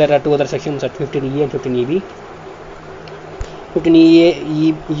coming to, there are two other sections at 15E and 15EB.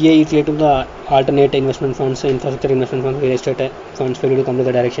 15EA is related to the alternate investment funds, infrastructure investment funds, real estate funds failure to complete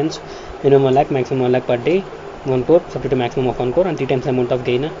the directions. Minimum 1 lakh, maximum 1 lakh per day, 1 crore, subject to maximum of 1 crore, and 3 times the amount of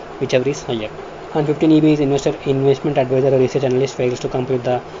gain, whichever is higher. And 15EB is investment advisor or research analyst fails to complete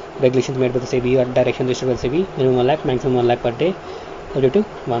the regulations made by the SEBI or directions issued by the SEBI. Minimum 1 lakh, maximum 1 lakh per day, subject to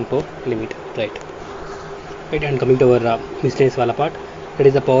 1 crore limit. Right. And coming to our miscellaneous wala part, that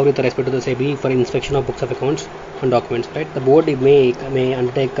is the power with respect to the SEBI for inspection of books of accounts and documents. Right, the board may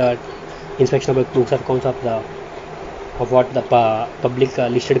undertake inspection of books of accounts of what the public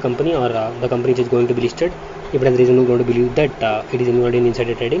listed company or the company which is going to be listed, if it has reason to go to believe that it is involved in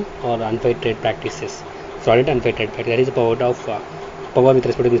insider trading or unfair trade practices, fraudulent unfair trade practices. That is the power with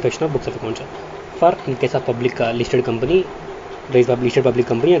respect to the inspection of books of accounts. For in case of public listed company, there is listed public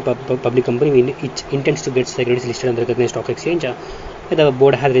company, and public company which intends to get securities listed on the recognized stock exchange, the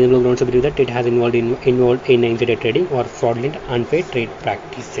board has reasonable grounds to believe that it has involved in insider trading or fraudulent unfair trade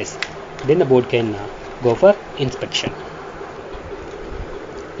practices. Then the board can go for inspection.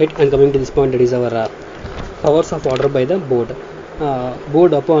 Right, and coming to this point, that is our powers of order by the board.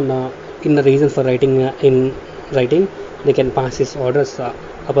 Board upon in the reasons for writing in writing, they can pass its orders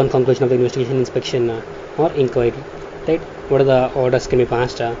upon conclusion of the investigation, inspection, or inquiry. Right, what are the orders can be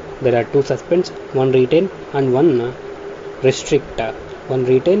passed? There are 2 suspends, 1 retain and 1 restrict. 1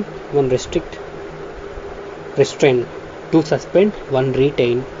 retain, 1 restrict, restrain. 2 suspend, 1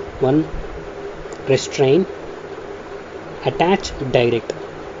 retain, 1 restrain, attach, direct.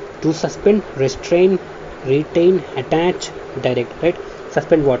 2 suspend, restrain, retain, attach, direct. Right,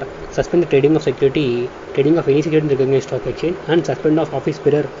 suspend what? Suspend the trading of any security in the recognized stock exchange, and suspend of office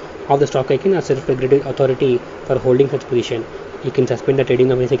bearer of the stock exchange or self-regulated authority for holding such position. You can suspend the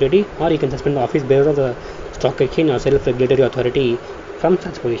trading of any security, or you can suspend the office bearer of the stock exchange or self-regulatory authority from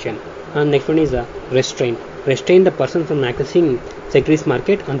such position. And next one is restrain. Restrain the person from accessing securities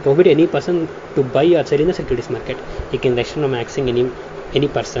market and prohibit any person to buy or sell in the securities market. You can restrain from accessing any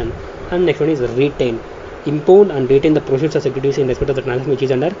person. And next one is retain. Impound and retain the proceeds of securities in respect of the transaction which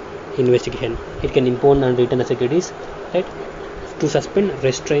is under investigation. It can impound and retain the securities. Right? To suspend,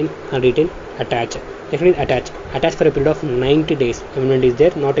 restrain, and retain, attach. Next one is attach. Attach for a period of 90 days. Amendment is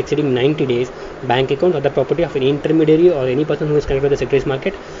there, not exceeding 90 days. Bank account or the property of an intermediary or any person who is connected with the securities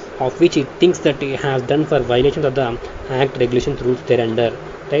market, of which it thinks that he has done for violations of the Act, regulations, rules thereunder.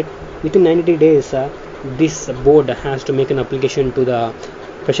 Right? Within 90 days, this board has to make an application to the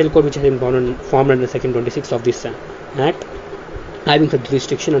special code which has been formed under section 26 of this Act, having such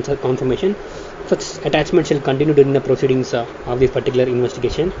jurisdiction and such confirmation. Such attachment shall continue during the proceedings of this particular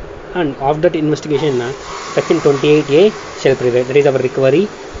investigation, and of that investigation, section 28A shall prevail. That is, our recovery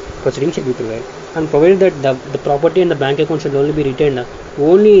proceeding shall be prevail, and provided that the property and the bank account shall only be retained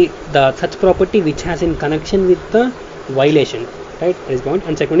only the such property which has in connection with the violation. Right, that is point.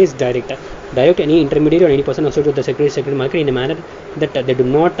 And second is direct. Direct any intermediary or any person associated with the security market in a manner that they do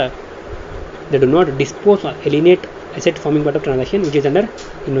not dispose or alienate asset forming part of transaction which is under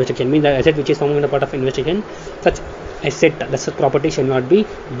investigation. Means the asset which is forming the part of investigation, such asset, the such property shall not be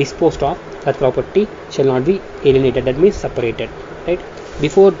disposed of, such property shall not be alienated, that means separated. Right,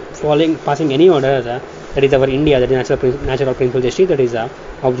 before passing any order, that is our India, that is natural principle justice, that is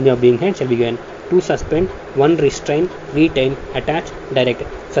object of being head shall be given. To suspend, 1 restrain, retain, attach, direct.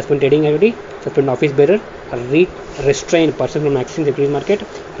 Suspend trading activity, suspend office bearer, restrain person from accessing securities market,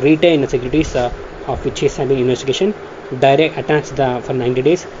 retain securities of which is having investigation, direct attach for 90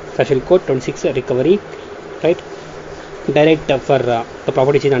 days, special code 26 recovery, right? Direct for the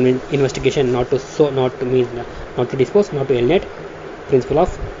property is under investigation, not to dispose, not to alienate. Principle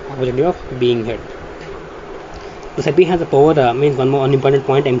of objective of being head. The SEBI has the power, means one important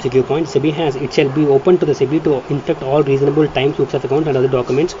point, MCQ point. SEBI has, it shall be open to the SEBI to inspect all reasonable time books of accounts and other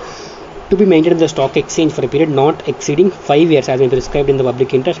documents to be maintained in the stock exchange for a period not exceeding 5 years as may be prescribed in the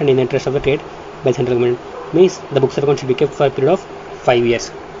public interest and in the interest of the trade by central government. Means the books of accounts should be kept for a period of 5 years.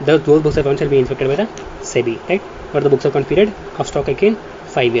 Those books of accounts shall be inspected by the SEBI, right? For the books of account period of stock exchange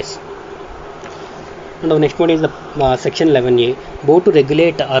 5 years. And the next one is the section 11A. Board to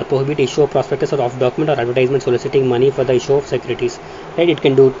regulate or prohibit issue of prospectus or of document or advertisement soliciting money for the issue of securities. Right? It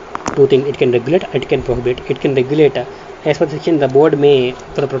can do two things. It can regulate, it can prohibit. It can regulate. As per section, the board may,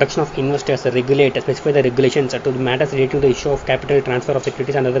 for the protection of investors, regulate, specify the regulations to the matters relating to the issue of capital transfer of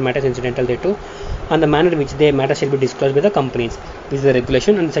securities and other matters incidental thereto, and the manner in which the matter shall be disclosed by the companies. This is the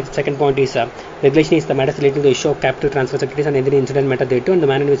regulation. And the second point is regulation is the matters relating to the issue of capital transfer securities and any incident matter thereto, and the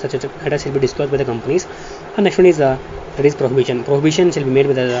manner in which such matters shall be disclosed by the companies. And next one is that is prohibition. Prohibition shall be made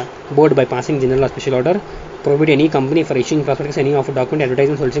by the board by passing general or special order. Prohibit any company for issuing prospectus any of a document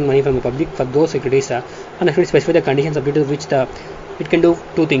advertisement soliciting money from the public for those securities and actually specify the conditions subject to which it can do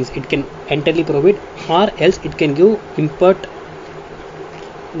two things. It can entirely prohibit, or else it can give import,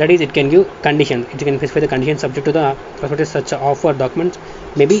 that is it can give conditions. It can specify the conditions subject to the prospectus such offer documents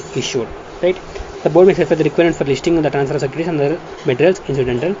may be issued, right? The board may specify the requirement for listing of the transfer of securities and other materials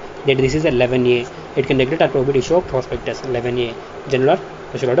incidental. That this is 11A. It can regulate or prohibit issue of prospectus. 11A, general or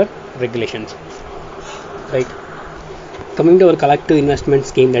special order regulations. Right. Coming to our collective investment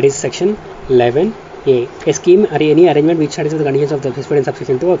scheme, that is section 11A. A scheme or any arrangement which satisfies the conditions of the specified in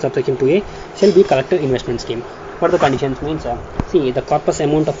subsection 2 or subsection 2A shall be collective investment scheme. What are the conditions? Means see, the corpus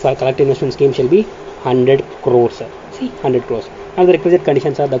amount of collective investment scheme shall be 100 crores. See, 100 crores. And the requisite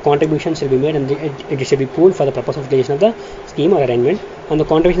conditions are the contribution shall be made and it shall be pooled for the purpose of creation of the scheme or arrangement, and the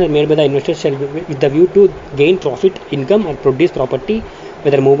contributions made by the investors shall be with the view to gain profit, income, or produce property,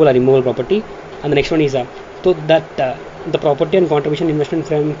 whether movable or immovable property. And the next one is so that the property and contribution investment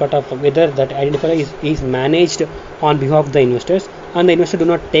frame part of whether that identifier is managed on behalf of the investors, and the investor do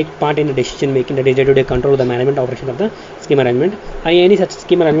not take part in the decision making, that is day-to-day control of the management operation of the scheme arrangement. And any such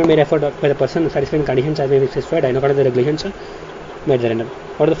scheme arrangement may refer by the person satisfying conditions as may be specified in accordance with the regulations made therein.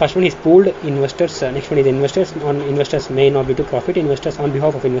 Or the first one is pooled investors. Next one is investors. On investors may not be to profit. Investors on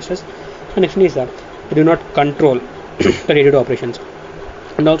behalf of investors. And next one is they do not control the day-to-day operations.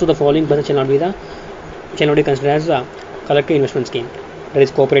 And also the following person shall not be considered as a collective investment scheme. That is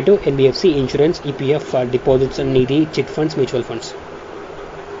cooperative, NBFC, insurance, EPF, deposits and needy, chit funds, mutual funds.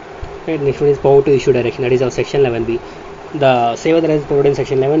 Right. Next one is power to issue direction. That is our section 11B. The saver that is provided in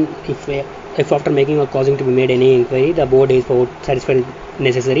section 11, if after making or causing to be made any inquiry, the board is satisfied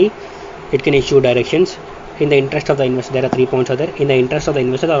necessary, it can issue directions in the interest of the investor. There are 3 points are there. In the interest of the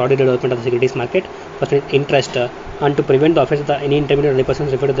investor or audited development of the securities market, first interest, and to prevent the offence of any intermediate or other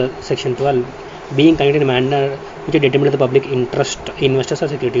persons referred to the section 12 being conducted in a manner which is determined to the public interest investors or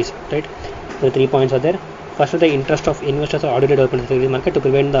securities, right? So the 3 points are there. First, the interest of investors or audited development of the securities market to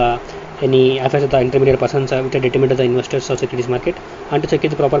prevent any affairs of the intermediate persons which are determined to the investors or securities market, and to secure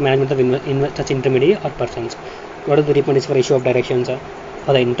the proper management of such intermediate or persons. What are the 3 points for issue of directions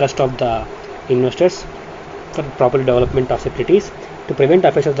for the interest of the investors for proper development of securities, to prevent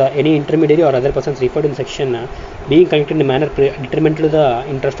affairs of any intermediary or other persons referred in section being conducted in a manner determined to the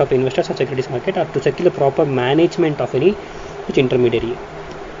interest of investors or securities market, or to secure the proper management of any such intermediary.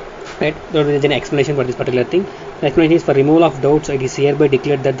 Right? There is an explanation for this particular thing. The explanation is for removal of doubts. It is hereby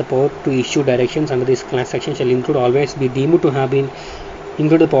declared that the power to issue directions under this class section shall include always be deemed to have been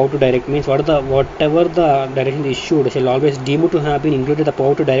included the power to direct. Means whatever the direction issued shall always deemed to have been included the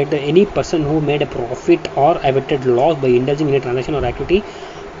power to direct any person who made a profit or averted loss by indulging in a transaction or activity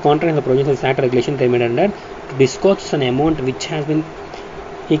contrary to the provisions of the Act or regulation they made under, to disgorge an amount which has been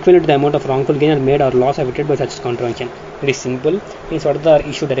equivalent to the amount of wrongful gain or made or loss averted by such contravention. Very simple. Means what the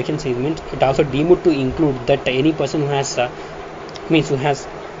issue direction means, it also deemed to include that any person who has who has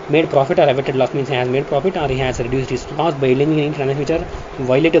made profit or averted loss, means he has made profit or he has reduced his loss by indulging in any transaction which are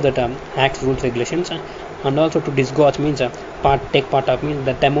violative of the Act's rules regulations. And also to disgorge means take part of, means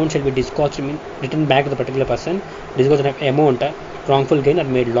that amount shall be disgorged, means returned back to the particular person. Disgorge an amount wrongful gain or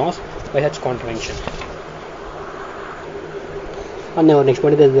made loss by such contravention. And our next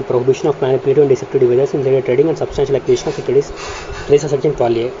point is the prohibition of manipulative and deceptive devices in insider trading and substantial acquisition of securities. There is a section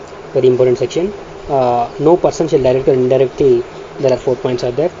 12A, very important section. No person shall directly or indirectly, there are 4 points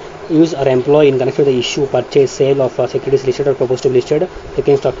are there, use or employ in connection with the issue, purchase, sale of securities listed or proposed to be listed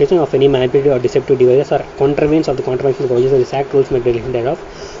against stock exchange of any manipulative or deceptive devices or contravenes of the contravention provisions of this act, rules may be relation thereof,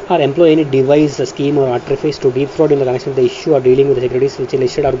 or employ any device, scheme or artifice to defraud in the connection with the issue or dealing with the securities which are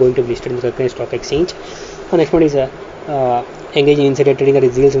listed or going to be listed in the stock exchange. The next one is engage in insider trading or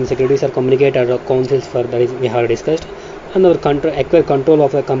deals in securities or communicate or counsels for, that is we have discussed. And our acquire control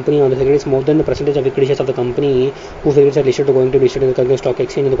of a company on the securities more than the percentage of equity shares of the company whose securities are listed to going to be listed in the stock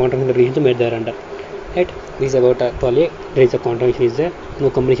exchange in the contravention of the regions made thereunder. Right? This is about 12A. There is a contravention is there. No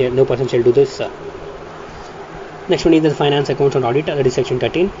person shall do this. Next one is the finance accounts and audit. That is section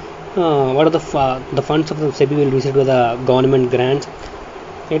 13. What are the funds of the SEBI will be received by the government grants.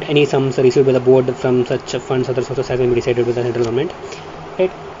 Right? Any sums are received by the board from such funds, other sources has been decided by the central government.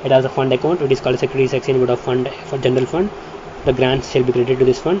 Right? It has a fund account. It is called a securities exchange board of fund for general fund. The grants shall be credited to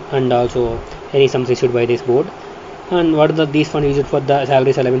this fund and also any sums issued by this board. And what are these funds used for the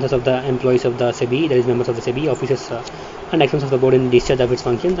salaries allowances of the employees of the SEBI, that is members of the SEBI, officers and expenses of the board in discharge of its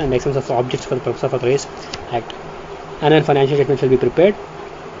functions and expenses of objects for the purpose of authorized act. Annual financial statement shall be prepared.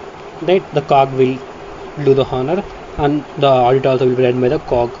 Right? The COG will do the honor and the audit also will be done by the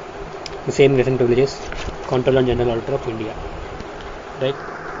COG, the same recent privileges, Comptroller and General Auditor of India. Right?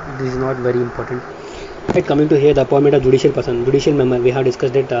 This is not very important. Right, coming to here, the appointment of judicial person, judicial member. We have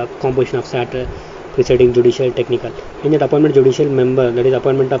discussed that composition of SAT, presiding, judicial, technical. In that appointment judicial member, that is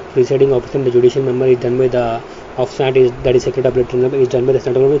appointment of presiding officer, and the judicial member is done by the of SAT is that is Secretary of Tribunal is done by the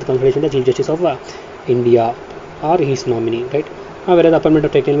central government with consultation of the Chief Justice of India or his nominee. Right. Whereas the appointment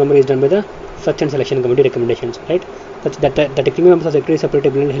of technical member is done by the Search and Selection Committee recommendations. Right. The technical members of Secretary Separate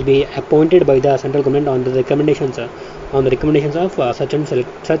Tribunal will be appointed by the central government on the recommendations of Search and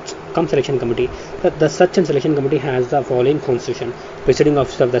Selection Committee. The Search and Selection Committee has the following constitution. Presiding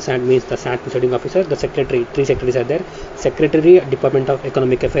officer of the SAT means the SAT presiding officer, the secretary, 3 secretaries are there, Secretary Department of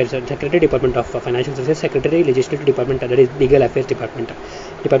Economic Affairs, Secretary Department of Financial Services, Secretary Legislative Department, that is Legal Affairs Department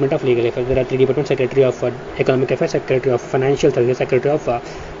of Legal Affairs. There are 3 departments: Secretary of Economic Affairs, Secretary of Financial Services, Secretary of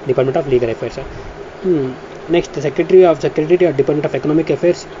Department of Legal Affairs. Next, the Secretary of Department of Economic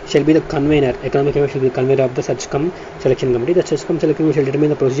Affairs shall be the convener. Economic Affairs shall be the convener of the SECCOM Selection Committee. The SECCOM Selection Committee shall determine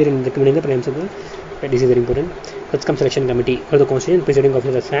the procedure in recommending the preemption. This is very important. SECCOM Selection Committee for the Constitution, presiding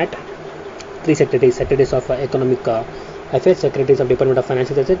officer of SAT, 3 secretaries of Economic Affairs, secretaries of Department of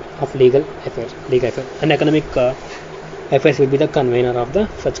Financial Services, of Legal Affairs, and Economic Affairs will be the convener of the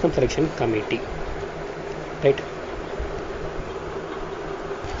SECCOM Selection Committee. Right.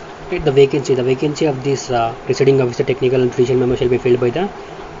 The vacancy of this presiding officer, technical and judicial member shall be filled by the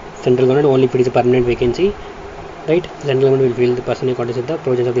central government only if it is a permanent vacancy. Right, the central government will fill the person in accordance with the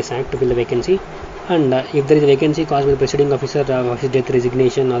provisions of this act to fill the vacancy. And if there is a vacancy caused by the presiding officer of his death,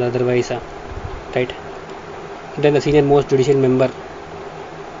 resignation, or otherwise, right, then the senior most judicial member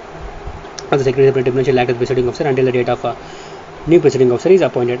of the Secretary of Tribunal shall act as presiding officer until the date of new presiding officer is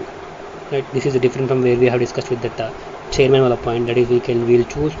appointed. Right, this is different from where we have discussed with that chairman will appoint, that is we will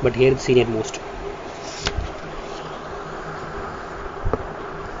choose, but here it's senior most.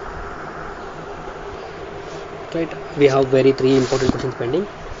 Right, we have 3 important questions pending.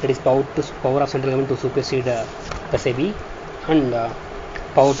 That is power of central government to supersede the SEBI, and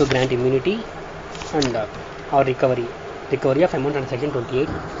power to grant immunity, and or recovery of amount under section 28.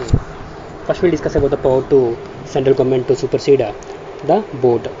 First we'll discuss about the power to central government to supersede the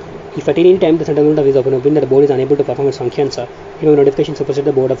board. If at any time the central government is of an opinion that the board is unable to perform its functions, it will notification supersede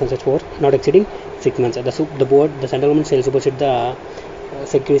the board of such for not exceeding 6 months. The central government shall supersede the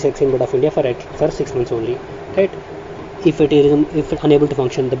Securities Exchange Board of India for 6 months only. Right? If it is unable to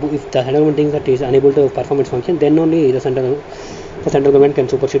function, if the central government thinks that it is unable to perform its function, then only the central government can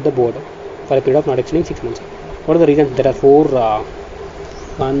supersede the board for a period of not exceeding 6 months. What are the reasons? There are 4.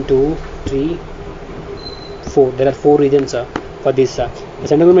 1, 2, 3, 4. There are 4 reasons for this. The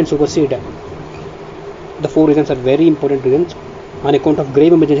central government supersede. The 4 reasons are very important reasons. On account of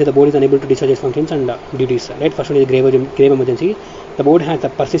grave emergency, the board is unable to discharge its functions and duties. Right? First one is grave emergency. The board has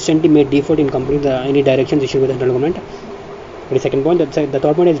persistently made default in completing any directions issued by the central government. The second point, the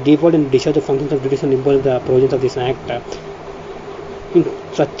third point is default in discharge of functions of duties and impose the provisions of this act. In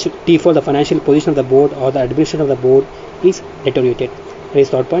such default, the financial position of the board or the administration of the board is deteriorated. That is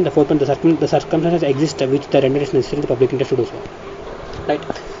third point. The fourth point, the circumstances exist which the render it necessary in the public interest to do so. Right?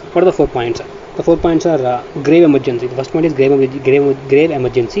 What are the 4 points? The 4 points are grave emergency. The first point is grave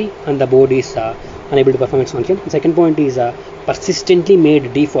emergency, and the board is unable to perform its function. The second point is persistently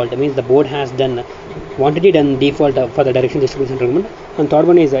made default. That means the board has done wanted it and default for the direction distribution central government. And third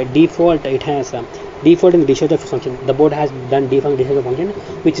one is default. It has default in the discharge of function. The board has done default discharge of function,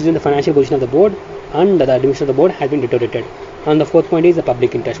 which is in the financial position of the board, and the administration of the board has been deteriorated. And the fourth point is the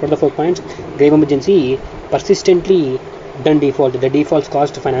public interest. What are the 4 points? Grave emergency, persistently done default. The defaults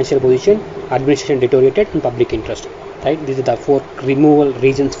caused financial position, administration deteriorated, and public interest. Right? These are the 4 removal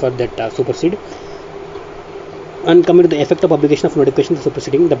reasons for that supersede. And coming to the effect of publication of notification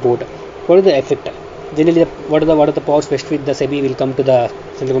superseding the board. What is the effect? Generally, what are the powers vested with the SEBI will come to the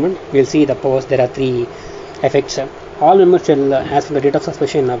central government. We will see the powers. There are 3 effects. All members shall, as from the date of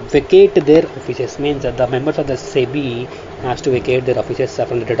suspension, vacate their offices. Means the members of the SEBI has to vacate their offices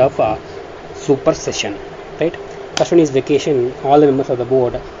from the date of supersession. Right? First one is vacation. All the members of the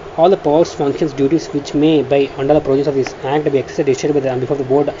board, all the powers, functions, duties which may, by under the provisions of this act, be exercised discharged by the before the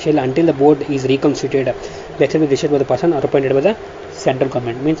board shall, until the board is reconstituted, be exercised discharged by the person or appointed by the central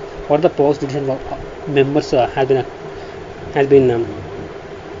government. Means what are the powers, decisions members has been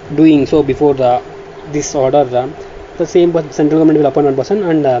doing so before this order. The same central government will appoint one person,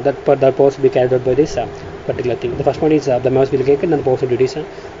 and that powers will be carried out by this particular thing. The first one is the members will be taken and the powers and duties.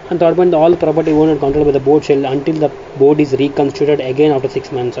 And third one, all property owned and controlled by the board shall, until the board is reconstituted again after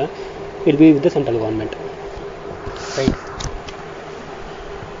 6 months, will be with the central government. Right.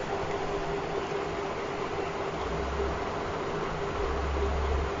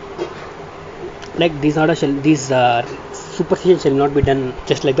 Like these supersession shall not be done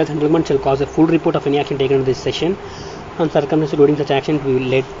just like that. Central government shall cause a full report of any action taken in this session, and circumstances loading such action we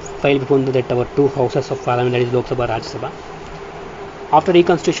will file before that our 2 houses of parliament, that is Lok Sabha, Rajya Sabha. After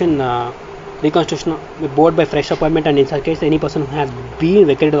reconstitution of board by fresh appointment, and in such case any person who has been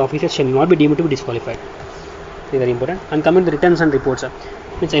vacated of office shall not be deemed to be disqualified. This is very important. And coming to returns and reports,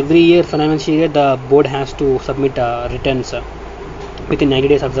 means every year financial year the board has to submit returns within 90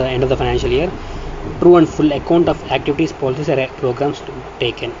 days of the end of the financial year. True and full account of activities, policies, or programs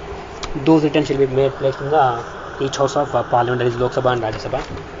taken. Those returns shall be made placed in each house of parliament, that is Lok Sabha and Rajya Sabha.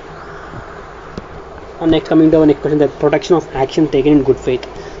 And next, coming to our next question, the protection of action taken in good faith.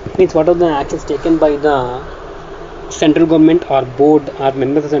 Means what are the actions taken by the central government or board or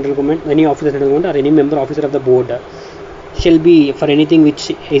members of the central government, any officer of the central government or any member officer of the board shall be for anything which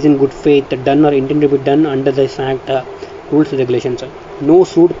is in good faith done or intended to be done under this act, rules and regulations. No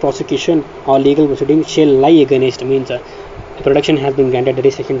suit, prosecution or legal proceeding shall lie against. Means protection has been granted, that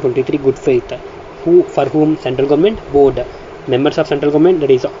is section 23, good faith, for whom central government, board, members of central government,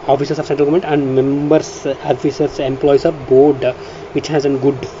 that is officers of central government, and members, officers, employees of board which has in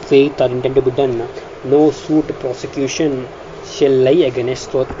good faith or intended to be done. No suit, prosecution shall lie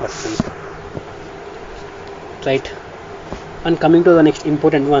against those persons. Right. And coming to the next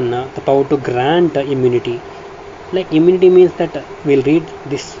important one, the power to grant immunity. Like immunity means that we'll read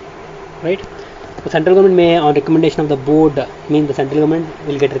this, right? The central government may, on recommendation of the board, means the central government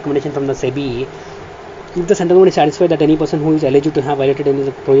will get recommendation from the SEBI. If the central government is satisfied that any person who is alleged to have violated any of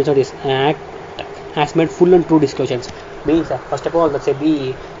the provisions of this act has made full and true disclosures, means first of all the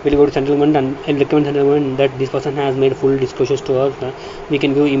SEBI will go to central government and recommend central government that this person has made full disclosures to us, we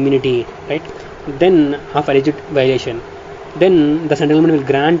can give immunity, right? Then of alleged violation, then the central government will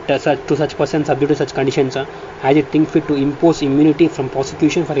grant to such person subject to such conditions as it thinks fit to impose immunity from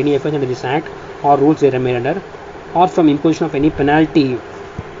prosecution for any offence under this act or rules they are made under, or from imposition of any penalty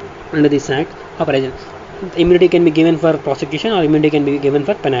under this act or provision. Immunity can be given for prosecution or immunity can be given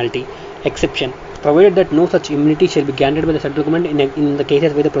for penalty. Exception, provided that no such immunity shall be granted by the central government in the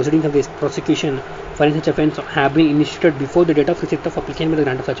cases where the proceedings of this prosecution for any such offence have been initiated before the date of receipt of application by the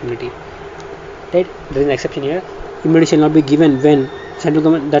grant of such immunity. Right? There is an exception here. Immunity shall not be given when central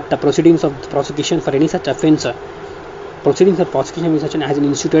government that the proceedings of the prosecution for any such offence, proceedings of prosecution such has been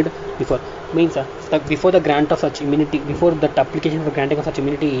instituted before. Means that before the grant of such immunity, before that application for granting of such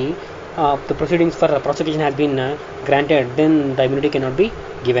immunity, the proceedings for prosecution has been granted, then the immunity cannot be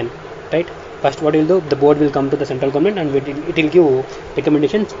given. Right? First, what will do? The board will come to the central government and it will give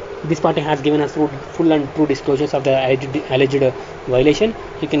recommendations. This party has given us full and true disclosures of the alleged violation.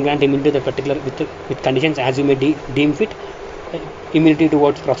 You can grant immunity to the particular with conditions as you may deem fit. Immunity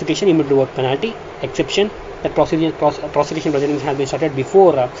towards prosecution, immunity towards penalty. Exception, that prosecution proceedings has been started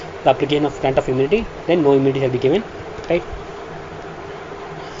before the application of grant of immunity, then no immunity shall be given. Right?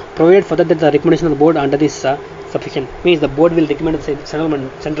 Provided further that the recommendation of the board under this subsection, means the board will recommend the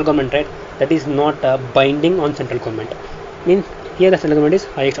central government, right? That is not binding on central government. Means here the central government is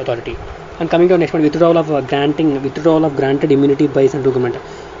highest authority. And coming to the next one, withdrawal of granted immunity by central government.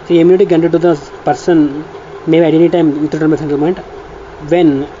 See, immunity granted to the person may at any time withdrawn by central government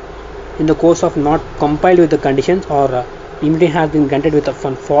when in the course of not complied with the conditions or immunity has been granted with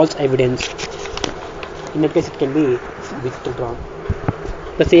false evidence. In that case, it can be withdrawn.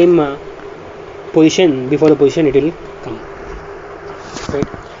 The same position, before the position it will come. Right.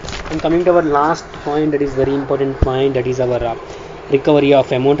 And coming to our last point, that is very important point, that is our recovery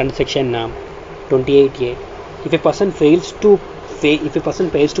of amount under section 28A. If a person fails to pay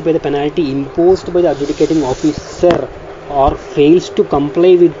the penalty imposed by the adjudicating officer or fails to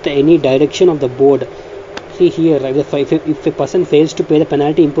comply with any direction of the board. See here, if a person fails to pay the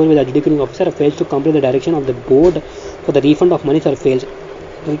penalty imposed by the adjudicating officer or fails to comply with the direction of the board for the refund of money or fails.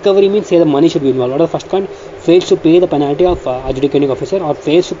 Recovery means say the money should be involved. What are the first point? Fails to pay the penalty of adjudicating officer or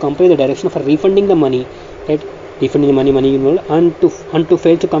fails to comply with the direction for refunding the money, right? Refunding the money involved, and to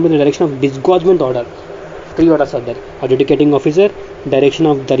fail to comply with the direction of disgorgement order. 3 orders are there: adjudicating officer, direction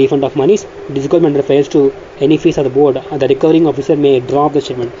of the refund of monies, disgorgement order fails to any fees of the board. The recovering officer may drop the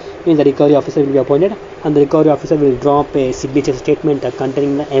statement. Means the recovery officer will be appointed, and the recovery officer will drop a signature statement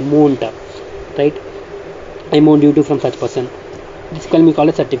containing the amount, right? Amount due to from such person. This can be called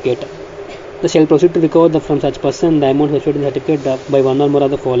a certificate. The shall proceed to recover from such person the amount specified in the certificate by one or more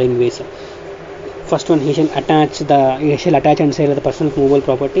of the following ways. First one, he shall attach and sell the personal movable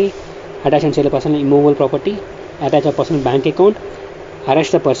property, attach and sell a personal immovable property, attach a personal bank account,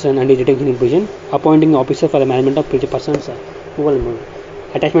 arrest the person and his detention in prison, appointing officer for the management of person's movable and immovable.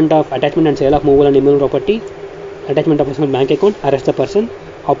 Attachment and sale of movable and immovable property, attachment of personal bank account, arrest the person,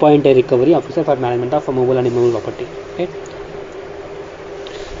 appoint a recovery officer for management of movable and immovable property. Okay.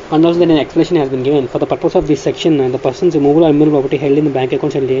 And also then an explanation has been given. For the purpose of this section, the person's movable or immovable property held in the bank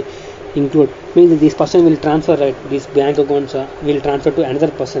account shall include, means this person will transfer, right, these bank accounts will transfer to another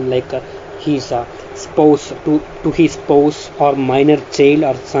person, like his spouse, to his spouse or minor child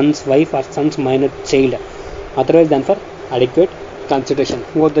or son's wife or son's minor child, otherwise than for adequate consideration.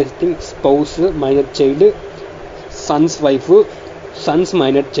 What the thing? Spouse, minor child, son's wife, son's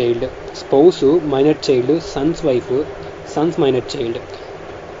minor child, spouse, minor child, son's wife, son's minor child.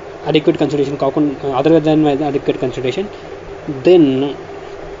 Adequate consideration, other than adequate consideration, then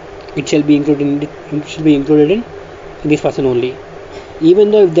it shall be included in this person only.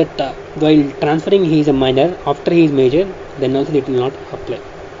 Even though if that while transferring he is a minor, after he is major, then also it will not apply.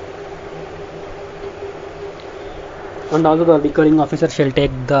 And also the recurring officer shall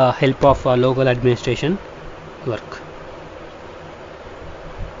take the help of local administration work.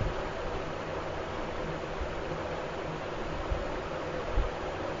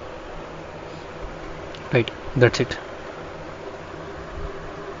 Right, that's it.